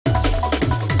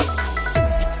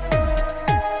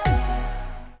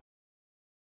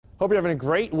Hope you're having a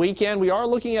great weekend. We are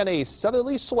looking at a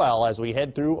southerly swell as we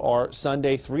head through our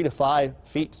Sunday. 3 to 5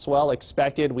 feet swell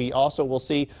expected. We also will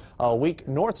see a weak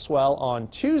north swell on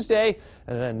Tuesday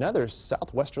and then another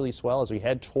southwesterly swell as we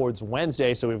head towards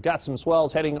Wednesday. So we've got some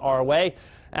swells heading our way.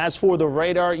 As for the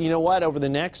radar, you know what? Over the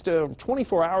next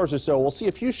 24 hours or so, we'll see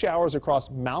a few showers across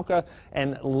Mauka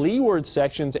and leeward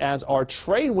sections as our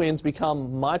trade winds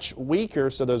become much weaker.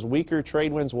 So those weaker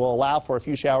trade winds will allow for a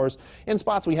few showers in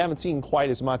spots we haven't seen quite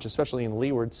as much, especially in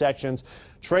leeward sections.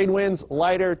 Trade winds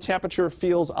lighter, temperature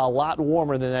feels a lot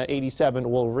warmer than that 87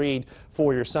 will read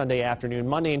for your Sunday afternoon.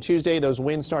 Monday and Tuesday, those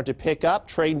winds start to pick up,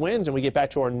 trade winds, and we get back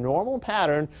to our normal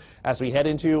pattern as we head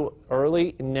into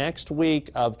early next week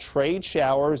of trade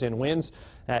showers and winds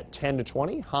at 10 to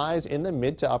 20, highs in the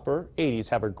mid to upper 80s.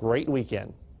 Have a great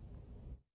weekend.